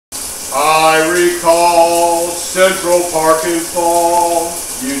recalled Central Park in fall.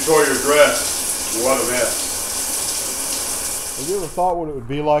 You tore your dress. What a mess. Have you ever thought what it would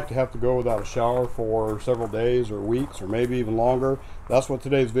be like to have to go without a shower for several days or weeks or maybe even longer? That's what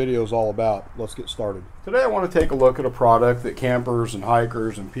today's video is all about. Let's get started. Today I want to take a look at a product that campers and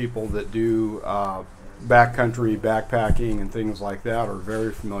hikers and people that do backcountry backpacking and things like that are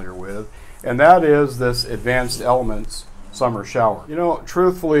very familiar with, and that is this Advanced Elements summer shower. You know,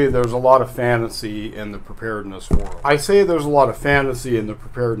 truthfully, there's a lot of fantasy in the preparedness world. I say there's a lot of fantasy in the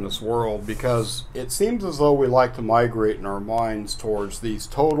preparedness world because it seems as though we like to migrate in our minds towards these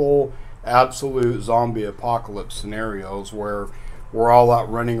total, absolute zombie apocalypse scenarios where we're all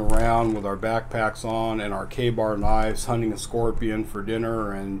out running around with our backpacks on and our K-bar knives, hunting a scorpion for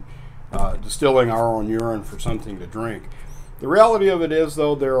dinner and distilling our own urine for something to drink. The reality of it is,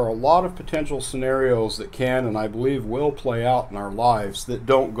 though, there are a lot of potential scenarios that can, and I believe will, play out in our lives that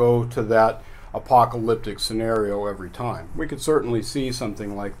don't go to that apocalyptic scenario every time. We could certainly see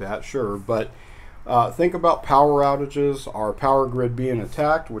something like that, sure, but think about power outages, our power grid being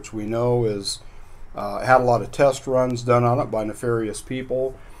attacked, which we know is had a lot of test runs done on it by nefarious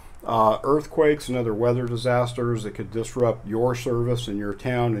people. Earthquakes and other weather disasters that could disrupt your service in your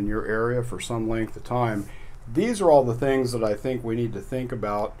town and your area for some length of time. These are all the things that I think we need to think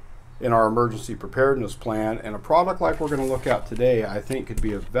about in our emergency preparedness plan, and a product like we're going to look at today I think could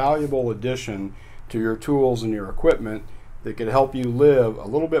be a valuable addition to your tools and your equipment that could help you live a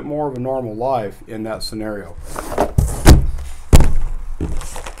little bit more of a normal life in that scenario.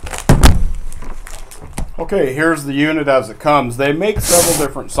 Okay, here's the unit as it comes. They make several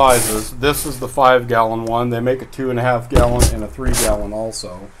different sizes. This is the 5-gallon one. They make a 2.5 gallon and a 3-gallon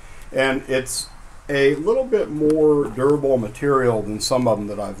also. And it's a little bit more durable material than some of them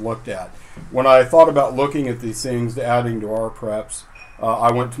that I've looked at. When I thought about looking at these things, adding to our preps, I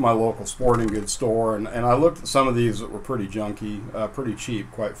went to my local sporting goods store and I looked at some of these that were pretty junky, pretty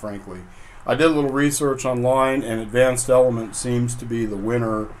cheap, quite frankly. I did a little research online, and Advanced Elements seems to be the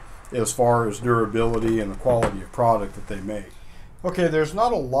winner as far as durability and the quality of product that they make. Okay, there's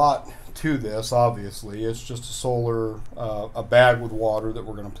not a lot to this, obviously. It's just a bag with water that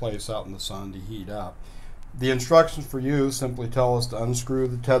we're going to place out in the sun to heat up. The instructions for use simply tell us to unscrew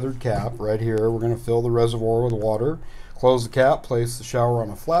the tethered cap right here. We're going to fill the reservoir with water, close the cap, place the shower on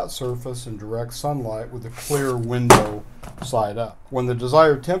a flat surface in direct sunlight with a clear window side up. When the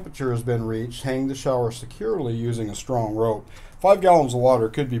desired temperature has been reached, hang the shower securely using a strong rope. 5 gallons of water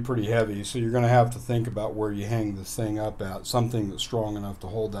could be pretty heavy, so you're going to have to think about where you hang this thing up at, something that's strong enough to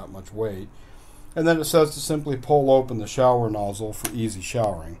hold that much weight. And then it says to simply pull open the shower nozzle for easy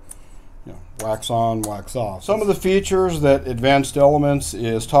showering. You know, wax on, wax off. Some of the features that Advanced Elements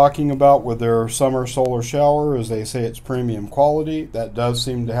is talking about with their summer solar shower is they say it's premium quality. That does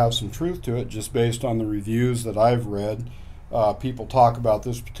seem to have some truth to it, just based on the reviews that I've read. People talk about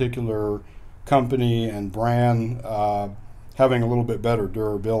this particular company and brand having a little bit better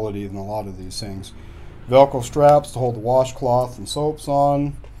durability than a lot of these things. Velcro straps to hold the washcloth and soaps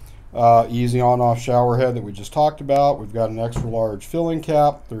on. Easy on-off shower head that we just talked about. We've got an extra large filling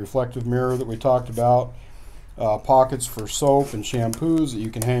cap, the reflective mirror that we talked about, pockets for soap and shampoos that you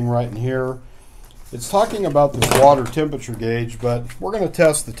can hang right in here. It's talking about this water temperature gauge, but we're going to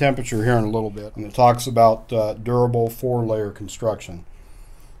test the temperature here in a little bit, and it talks about durable 4-layer construction.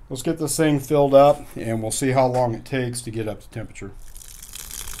 Let's get this thing filled up and we'll see how long it takes to get up to temperature.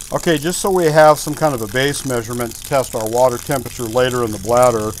 Okay, just so we have some kind of a base measurement to test our water temperature later in the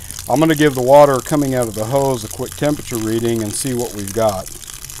bladder, I'm going to give the water coming out of the hose a quick temperature reading and see what we've got.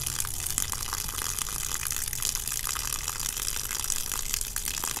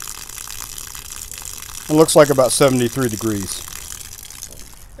 It looks like about 73 degrees.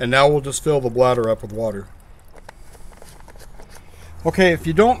 And now we'll just fill the bladder up with water. Okay, if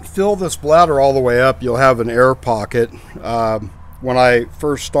you don't fill this bladder all the way up, you'll have an air pocket. When I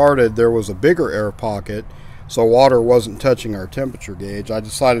first started, there was a bigger air pocket, so water wasn't touching our temperature gauge. I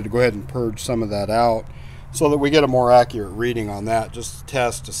decided to go ahead and purge some of that out so that we get a more accurate reading on that, just to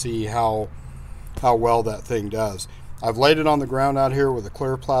test to see how well that thing does. I've laid it on the ground out here with a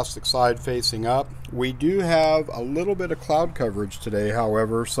clear plastic side facing up. We do have a little bit of cloud coverage today,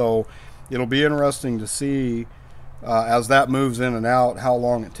 however, so it'll be interesting to see as that moves in and out how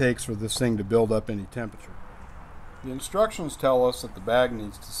long it takes for this thing to build up any temperature. The instructions tell us that the bag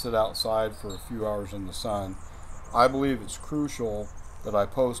needs to sit outside for a few hours in the sun. I believe it's crucial that I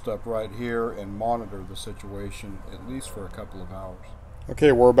post up right here and monitor the situation at least for a couple of hours.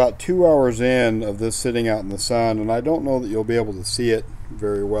 Okay, we're about 2 hours in of this sitting out in the sun, and I don't know that you'll be able to see it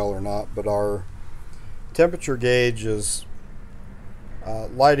very well or not, but our temperature gauge is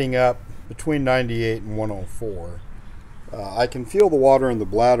lighting up between 98 and 104. I can feel the water in the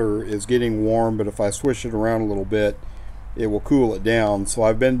bladder is getting warm, but if I swish it around a little bit, it will cool it down. So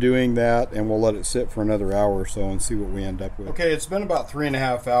I've been doing that, and we'll let it sit for another hour or so and see what we end up with. Okay, it's been about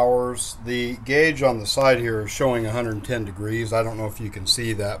 3.5 hours. The gauge on the side here is showing 110 degrees. I don't know if you can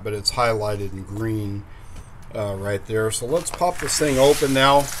see that, but it's highlighted in green right there. So let's pop this thing open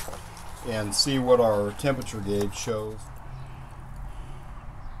now and see what our temperature gauge shows.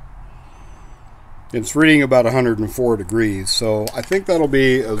 It's reading about 104 degrees, so I think that'll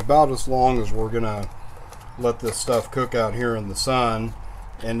be about as long as we're gonna let this stuff cook out here in the sun.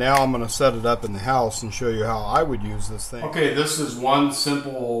 And now I'm gonna set it up in the house and show you how I would use this thing. Okay, this is one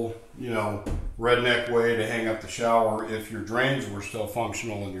simple, redneck way to hang up the shower. If your drains were still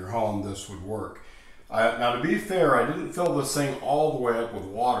functional in your home, this would work. Now, to be fair, I didn't fill this thing all the way up with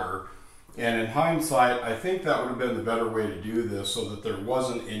water. And in hindsight, I think that would have been the better way to do this so that there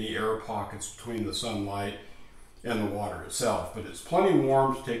wasn't any air pockets between the sunlight and the water itself. But it's plenty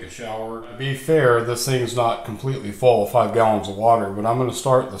warm to take a shower. To be fair, this thing's not completely full, 5 gallons of water, but I'm going to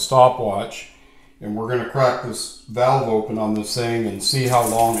start the stopwatch and we're going to crack this valve open on this thing and see how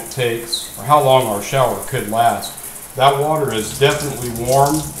long it takes, or how long our shower could last. That water is definitely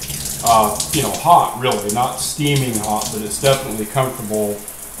warm, hot really, not steaming hot, but it's definitely comfortable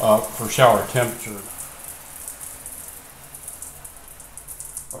for shower temperature.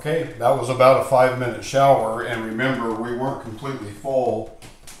 Okay, that was about a 5-minute shower, and remember, we weren't completely full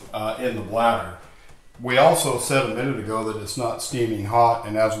in the bladder. We also said a minute ago that it's not steaming hot,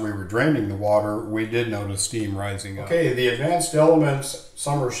 and as we were draining the water, we did notice steam rising up. Okay, the Advanced Elements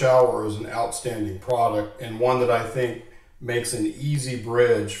Summer Shower is an outstanding product, and one that I think makes an easy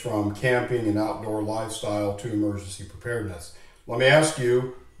bridge from camping and outdoor lifestyle to emergency preparedness. Let me ask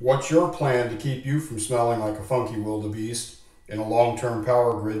you, what's your plan to keep you from smelling like a funky wildebeest in a long-term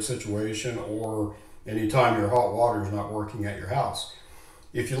power grid situation, or anytime your hot water is not working at your house?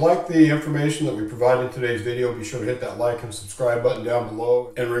 If you like the information that we provided in today's video, be sure to hit that like and subscribe button down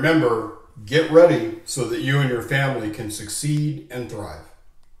below. And remember, get ready so that you and your family can succeed and thrive.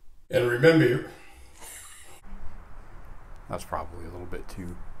 And remember, that's probably a little bit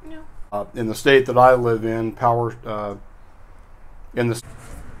too... No. In the state that I live in, comes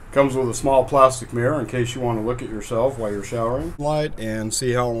with a small plastic mirror in case you want to look at yourself while you're showering. Light and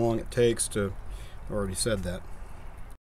see how long it takes to... I already said that.